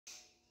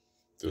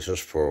This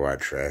is Poor White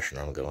Trash, and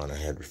I'm going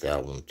ahead with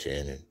album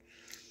 10, and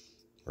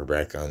we're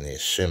back on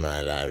these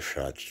semi-live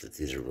shots. That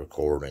these are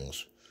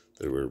recordings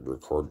that we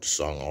record the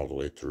song all the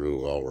way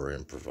through while we're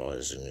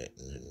improvising it,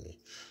 and then we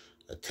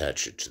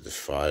attach it to the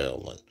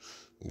file, and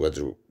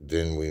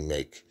then we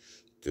make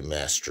the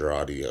master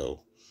audio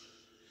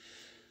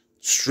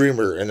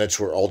streamer, and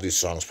that's where all these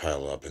songs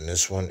pile up. And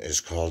this one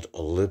is called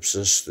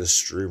Ellipsis. This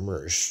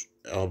streamer is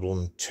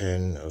album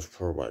 10 of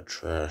Poor White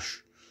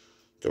Trash.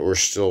 That we're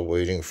still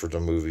waiting for the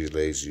movie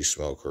Lazy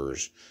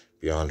Smokers,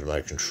 beyond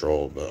my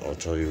control, but I'll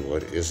tell you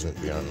what isn't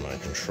beyond my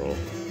control.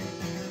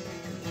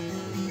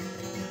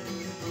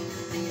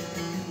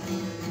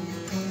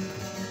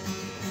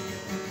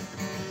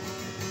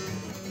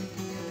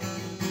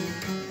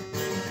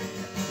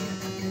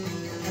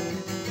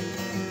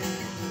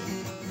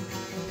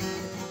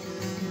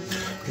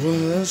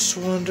 Let's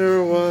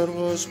wonder what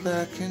was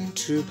back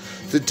into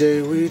the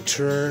day we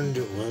turned.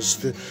 It was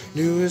the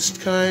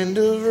newest kind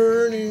of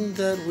earning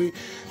that we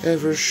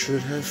ever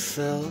should have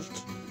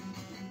felt.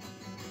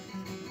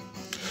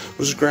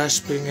 Was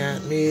grasping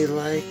at me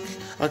like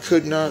I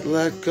could not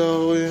let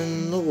go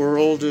in the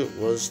world. It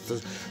was the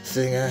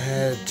thing I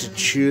had to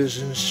choose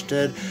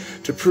instead.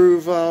 To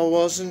prove I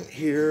wasn't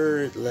here,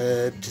 it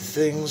led to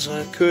things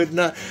I could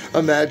not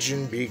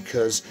imagine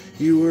because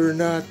you were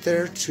not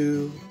there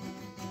too.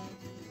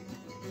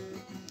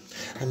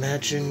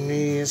 Imagine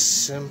me as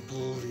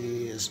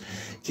simply as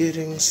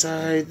getting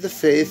inside the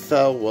faith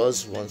I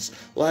was once.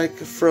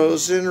 Like a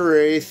frozen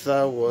wraith,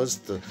 I was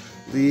the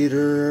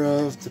leader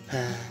of the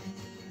pack.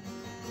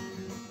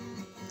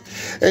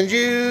 And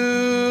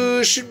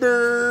you should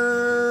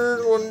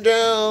burn one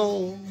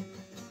down.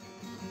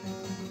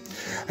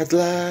 I'd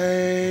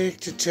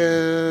like to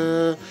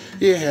tell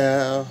you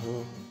how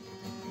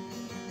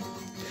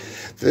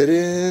that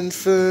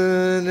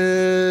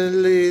infinite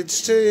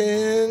leads to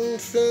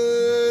infinite.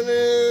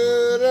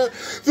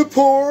 The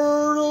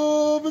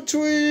portal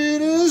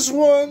between is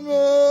one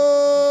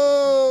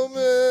moment,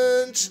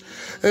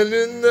 and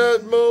in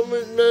that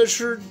moment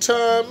measured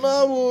time,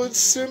 I would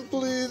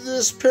simply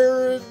this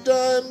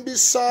paradigm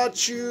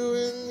besought you.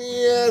 In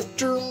the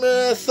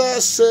aftermath I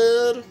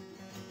said,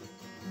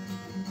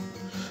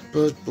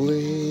 but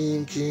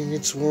blinking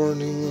its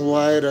warning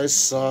light, I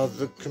saw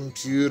the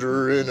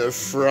computer in a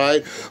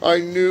fright. I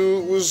knew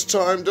it was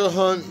time to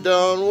hunt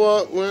down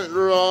what went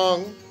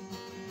wrong.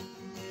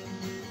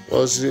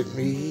 Was it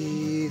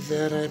me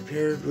that I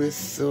paired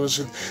with? Was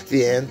it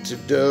the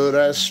antidote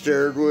I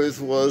stared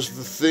with? Was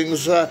the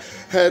things I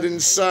had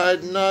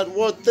inside not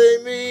what they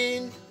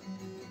mean?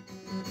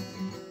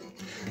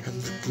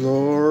 And the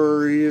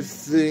glory of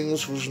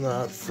things was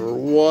not for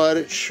what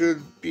it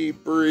should be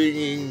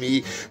bringing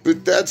me.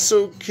 But that's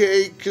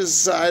okay,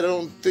 'cause I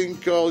don't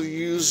think I'll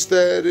use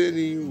that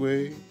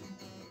anyway.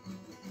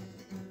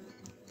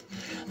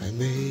 And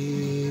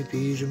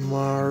maybe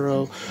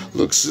tomorrow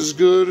looks as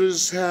good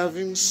as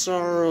having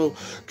sorrow,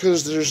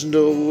 'cause there's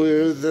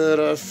nowhere that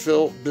I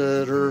felt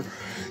better.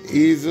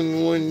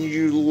 Even when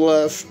you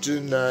left,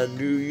 and I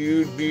knew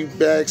you'd be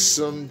back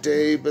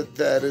someday, but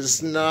that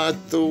is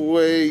not the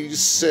way you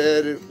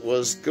said it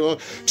was going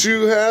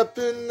to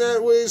happen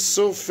that way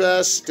so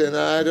fast, and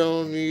I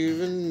don't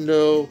even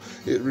know.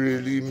 It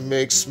really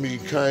makes me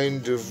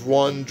kind of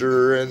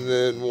wonder, and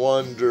then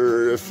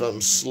wonder if I'm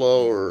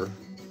slower.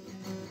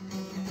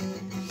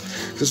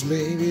 'Cause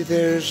maybe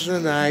there's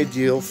an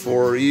ideal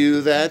for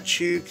you that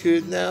you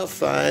could now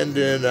find,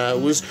 and I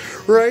was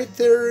right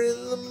there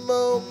in the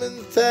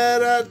moment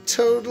that I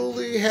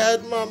totally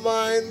had my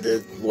mind.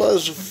 It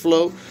was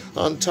afloat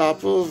on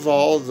top of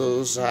all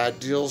those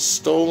ideals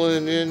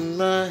stolen in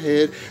my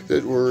head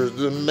that were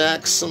the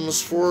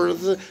maxims for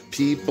the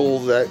people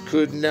that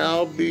could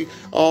now be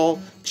all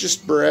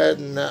just bread,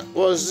 and that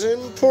was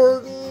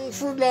important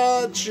for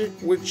logic,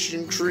 which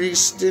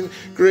increased in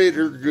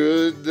greater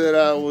good, that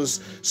I was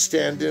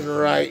standing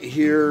right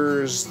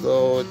here as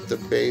though at the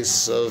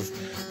base of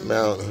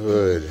Mount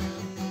Hood.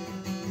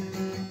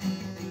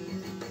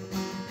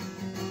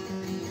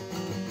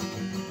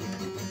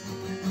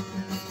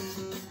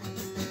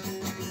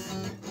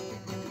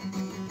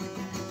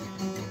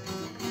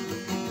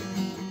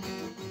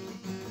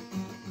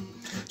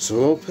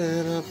 So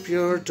open up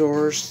your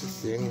doors to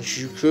things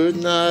you could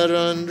not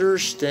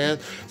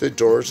understand. The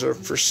doors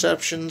of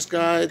perceptions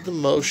guide the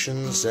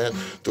motions, and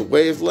the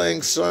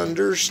wavelengths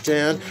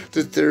understand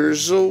that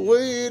there's a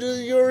way to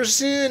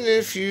yours in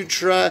if you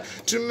try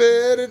to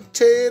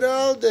meditate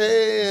all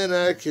day. And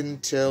I can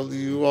tell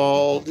you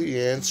all the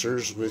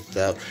answers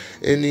without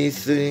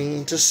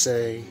anything to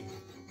say.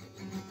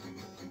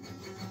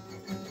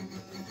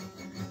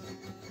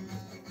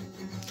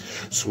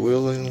 So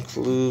we'll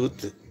include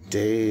the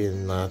day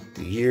and not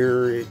the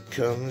year it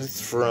cometh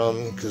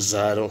from, 'cause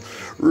I don't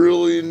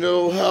really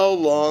know how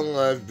long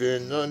I've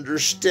been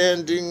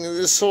understanding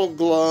this whole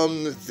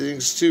glum that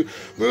thinks to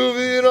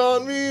moving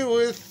on me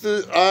with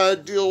the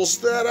ideals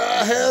that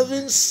I have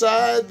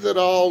inside, that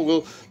all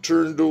will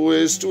turn to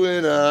waste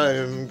when I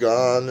am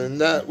gone, and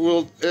that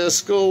will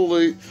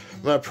escalate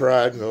my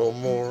pride no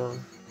more.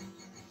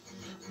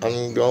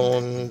 I'm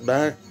going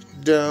back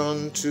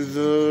down to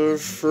the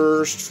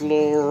first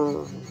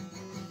floor.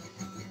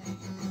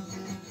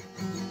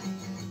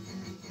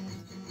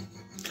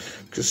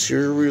 'Cause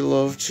here we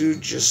love to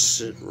just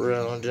sit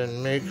around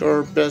and make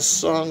our best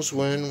songs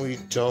when we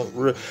don't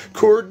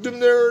record them.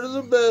 They're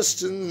the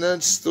best, and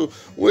that's the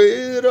way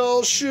it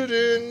all should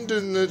end.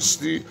 And that's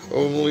the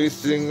only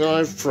thing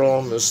I've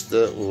promised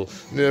that will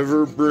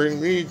never bring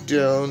me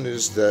down,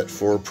 is that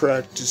 4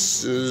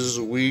 practices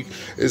a week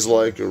is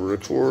like a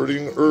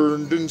recording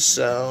earned in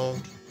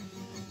sound.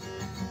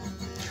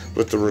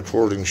 But the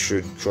recording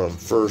should come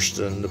first,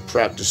 and the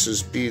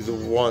practices be the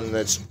one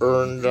that's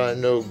earned. I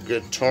know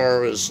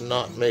guitar is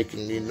not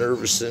making me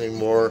nervous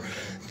anymore,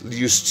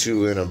 used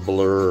to in a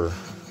blur.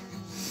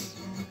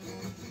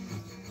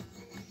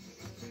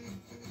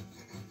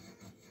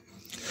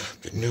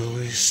 But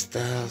knowest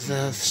thou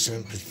that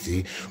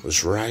sympathy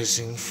was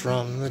rising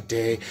from the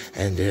day,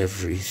 and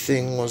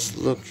everything was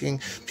looking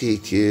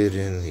peaked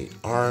in the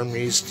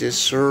army's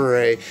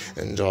disarray,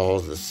 and all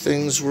the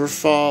things were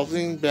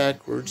falling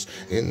backwards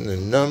in the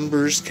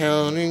numbers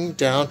counting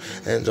down,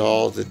 and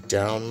all the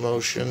down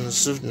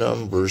motions of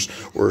numbers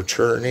were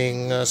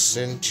turning us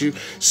into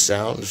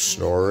sound of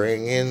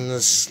snoring. In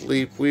the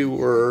sleep we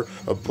were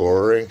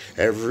abhorring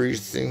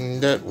everything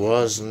that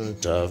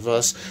wasn't of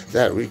us,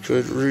 that we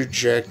could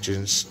reject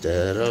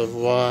instead of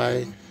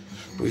why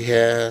we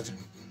had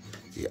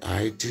the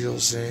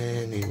ideals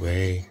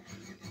anyway.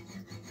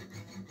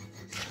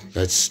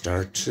 Let's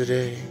start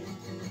today.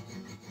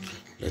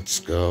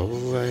 Let's go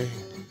away.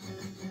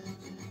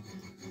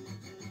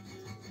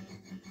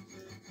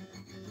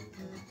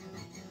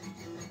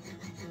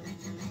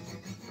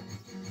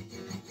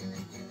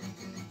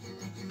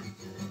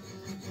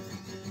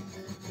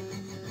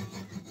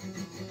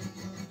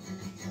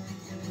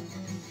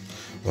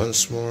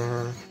 Once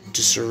more,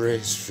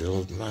 disarrays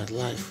filled my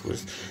life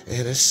with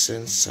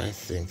innocence. I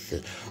think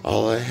that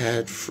all I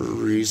had for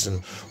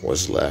reason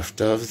was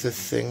left of the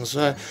things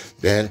I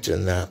bent,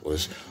 and that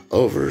was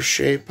over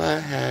shape I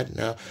had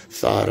now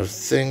thought of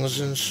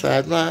things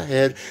inside my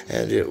head,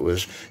 and it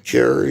was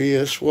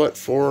curious what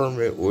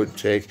form it would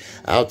take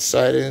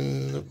outside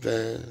in the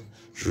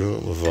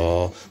bedroom of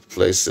all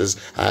places.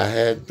 I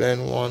had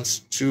been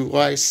once,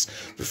 twice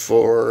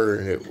before,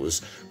 and it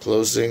was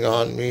closing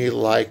on me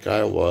like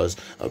I was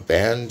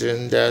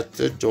abandoned at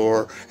the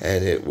door,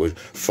 and it would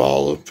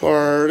fall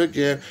apart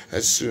again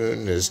as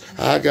soon as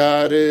I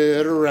got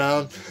it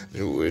around.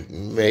 It would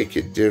make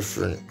a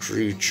different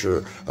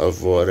creature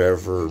of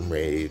whatever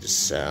made a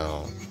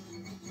sound.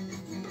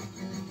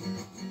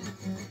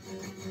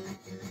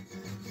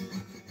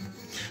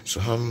 So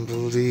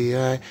humbly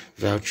I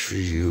vouch for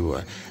you,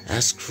 I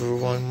ask for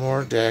one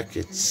more deck.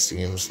 It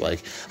seems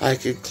like I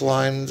could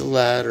climb the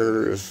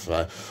ladder if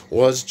I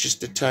was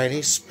just a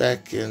tiny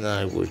speck, and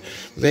I would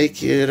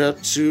make it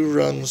up 2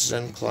 rungs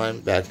and climb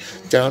back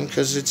down,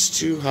 'cause it's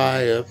too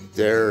high up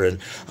there, and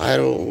I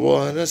don't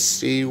want to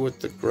see what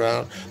the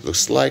ground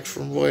looks like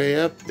from way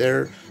up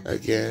there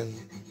again.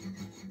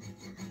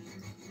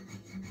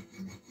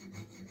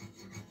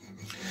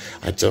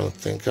 I don't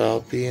think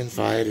I'll be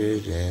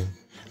invited in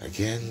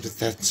again, but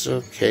that's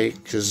okay,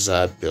 'cause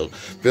I build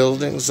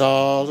buildings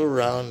all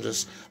around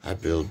us. I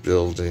build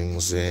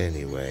buildings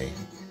anyway.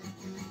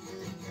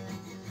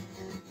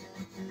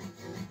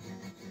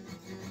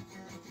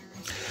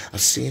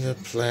 I've seen a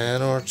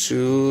plan or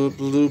two, a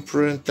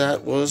blueprint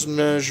that was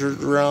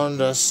measured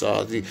round. I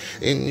saw the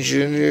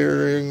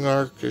engineering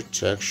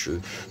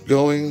architecture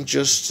going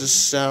just as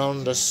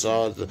sound. I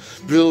saw the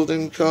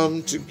building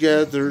come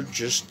together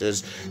just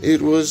as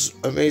it was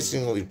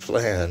amazingly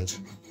planned.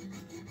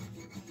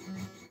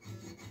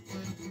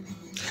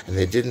 And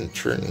they didn't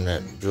turn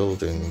that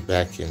building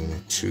back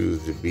into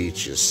the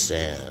beach's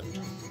sand.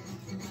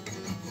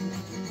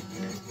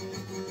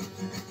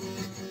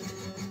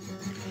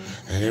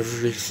 And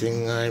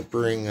everything I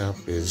bring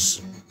up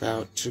is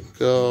about to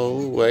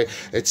go away.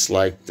 It's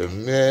like the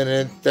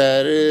minute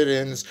that it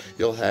ends,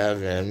 you'll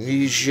have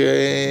amnesia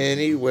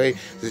anyway,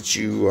 that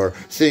you are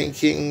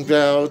thinking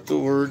about the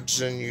words,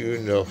 and you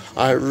know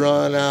I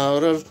run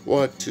out of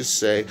what to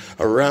say.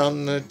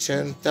 Around the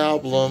 10th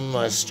album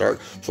I start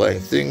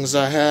playing things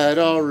I had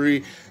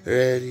already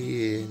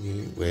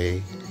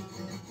anyway.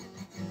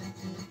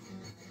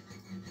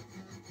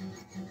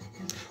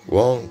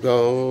 Won't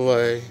go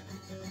away.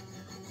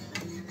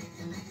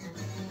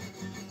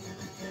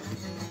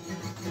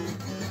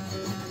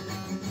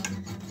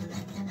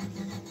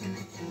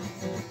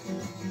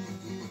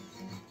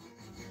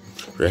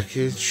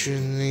 Wreckage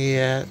in the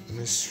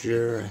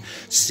atmosphere. I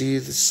see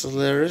the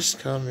Solaris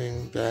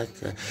coming back.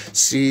 I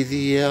see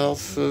the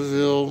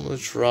Alphaville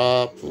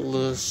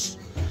metropolis.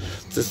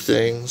 The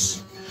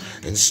things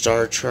And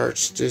star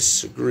charts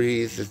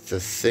disagree that the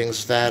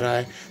things that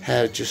I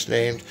had just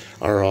named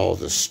are all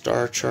the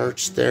star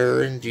charts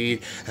there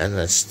indeed, and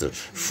that's the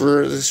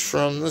furthest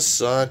from the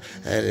sun,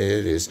 and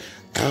it is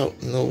out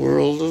in the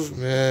world of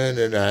men.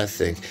 And I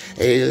think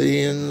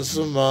aliens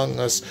among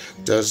us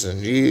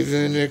doesn't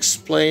even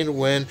explain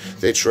when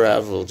they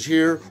traveled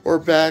here or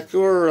back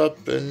or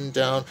up and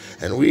down,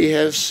 and we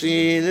have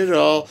seen it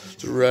all,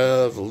 the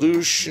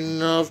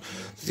revolution of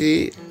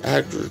the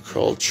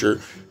agriculture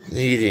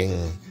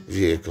needing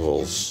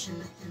vehicles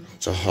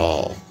to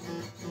haul.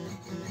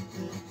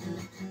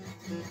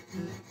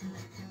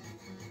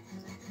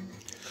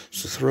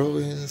 So throw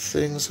in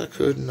things I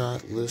could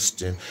not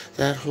list in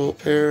that whole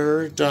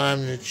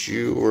paradigm that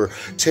you were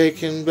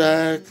taking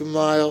back a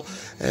mile,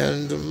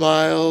 and a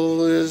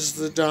mile is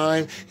the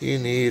dime you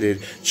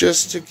needed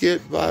just to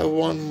get by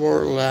one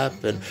more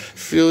lap and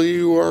feel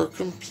you are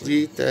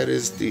complete. That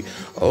is the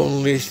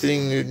only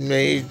thing that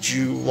made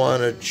you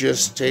want to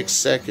just take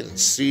second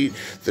seat.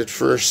 That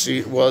first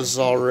seat was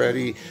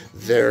already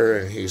there,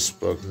 and he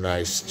spoke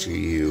nice to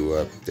you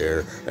up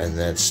there, and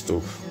that's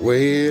the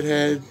way it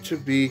had to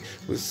be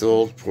with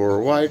old poor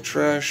white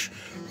trash,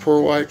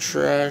 poor white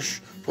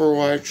trash, poor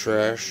white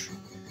trash,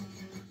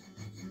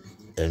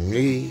 and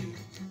me.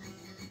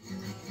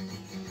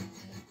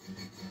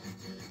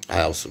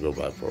 I also go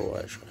by poor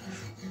white trash.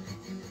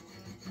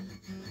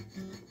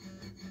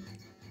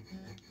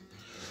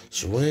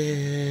 So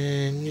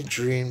when you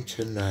dream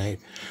tonight,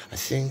 I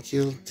think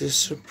you'll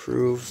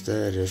disapprove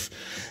that if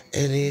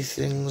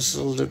anything's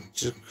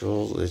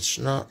elliptical, it's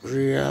not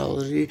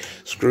reality.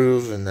 It's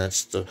groove, and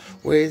that's the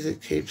way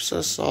that keeps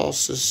us all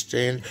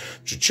sustained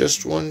to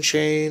just one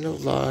chain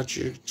of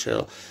logic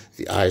till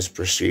the eyes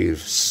perceive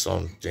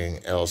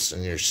something else,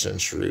 and your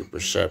sensory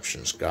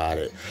perceptions got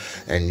it,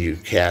 and you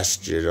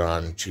cast it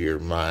onto your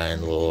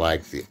mind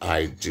like the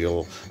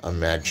ideal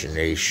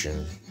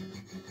imagination.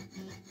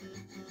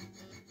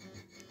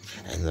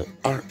 And the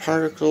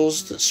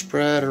particles that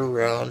spread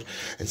around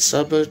in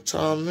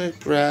subatomic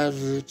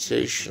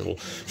gravitational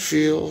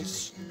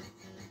fields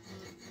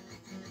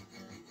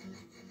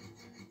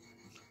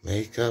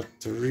make up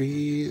the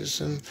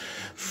reason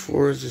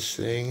for the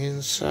thing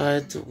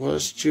inside that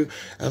was to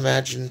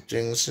imagine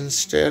things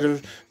instead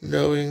of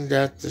knowing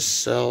that the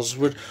cells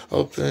would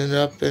open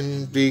up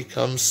and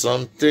become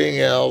something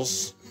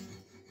else.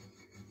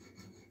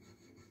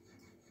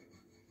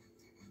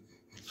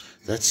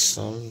 That's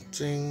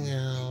something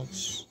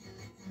else.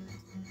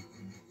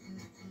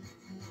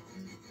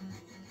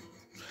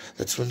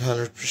 That's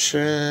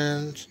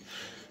 100%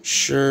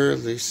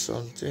 surely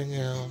something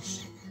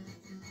else.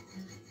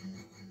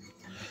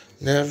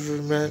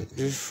 Never meant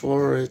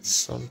before, it's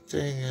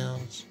something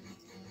else.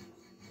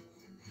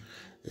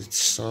 It's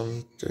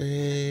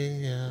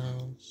something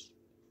else.